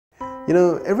You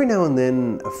know, every now and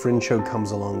then a fringe show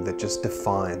comes along that just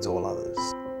defines all others.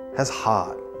 Has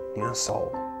heart, you know,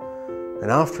 soul.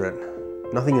 And after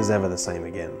it, nothing is ever the same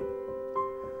again.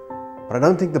 But I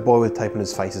don't think The Boy with Tape on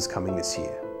His Face is coming this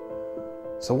year.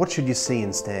 So what should you see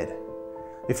instead?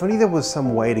 If only there was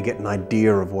some way to get an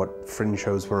idea of what fringe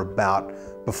shows were about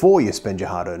before you spend your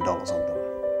hard-earned dollars on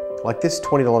them. Like this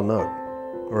 $20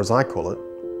 note, or as I call it,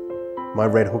 my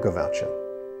red hooker voucher.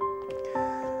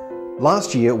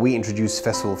 Last year, we introduced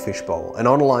Fishbowl, an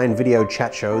online video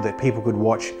chat show that people could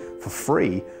watch for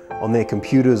free on their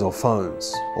computers or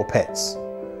phones, or pets.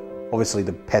 Obviously,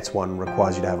 the pets one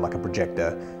requires you to have like a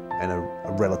projector and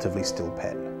a relatively still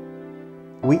pet.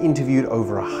 We interviewed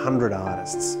over 100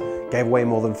 artists, gave away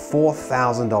more than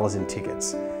 $4,000 in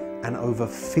tickets, and over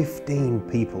 15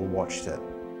 people watched it.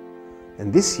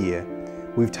 And this year,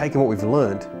 we've taken what we've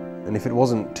learned, and if it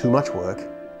wasn't too much work,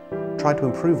 tried to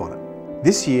improve on it.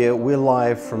 This year, we're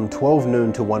live from 12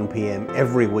 noon to 1 p.m.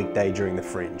 every weekday during the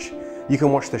Fringe. You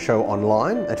can watch the show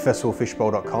online at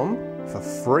festivalfishbowl.com for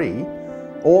free,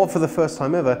 or for the first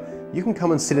time ever, you can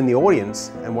come and sit in the audience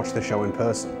and watch the show in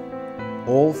person.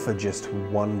 All for just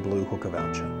one blue hooker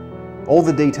voucher. All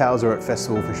the details are at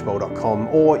festivalfishbowl.com,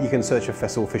 or you can search for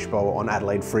Festival Fishbowl on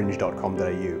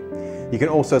adelaidefringe.com.au. You can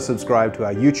also subscribe to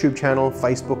our YouTube channel,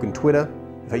 Facebook and Twitter.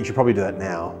 In fact, you should probably do that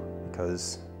now,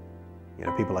 because you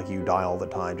know, people like you die all the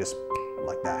time just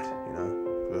like that, you know.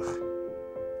 Ugh.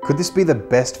 Could this be the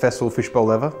best Festival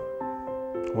Fishbowl ever?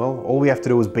 Well, all we have to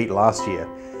do is beat last year.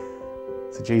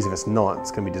 So geez, if it's not,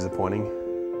 it's going to be disappointing.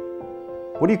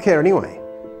 What do you care anyway?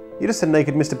 You're just a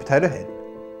naked Mr. Potato Head.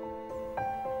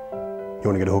 You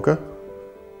want to get a hooker?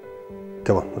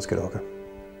 Come on, let's get a hooker.